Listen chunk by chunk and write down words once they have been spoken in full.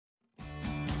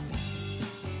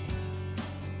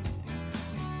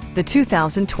the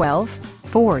 2012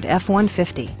 Ford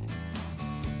F-150.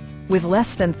 With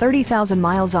less than 30,000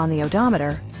 miles on the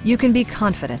odometer, you can be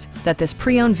confident that this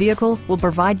pre-owned vehicle will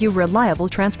provide you reliable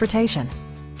transportation.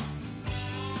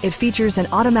 It features an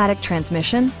automatic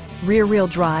transmission, rear-wheel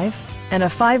drive, and a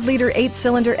 5-liter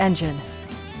 8-cylinder engine.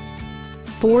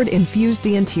 Ford infused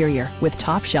the interior with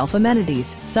top-shelf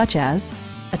amenities such as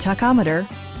a tachometer,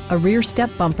 a rear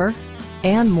step bumper,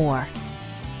 and more.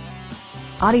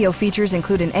 Audio features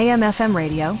include an AM/FM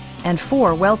radio and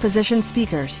 4 well-positioned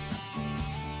speakers.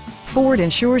 Ford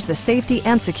ensures the safety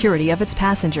and security of its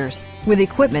passengers with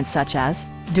equipment such as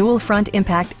dual front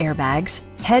impact airbags,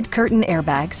 head curtain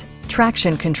airbags,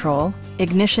 traction control,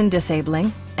 ignition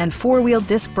disabling, and 4-wheel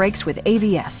disc brakes with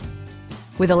ABS.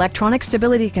 With electronic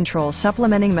stability control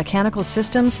supplementing mechanical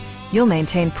systems, you'll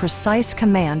maintain precise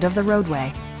command of the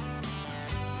roadway.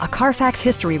 A Carfax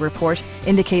history report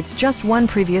indicates just one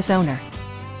previous owner.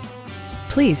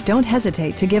 Please don't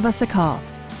hesitate to give us a call.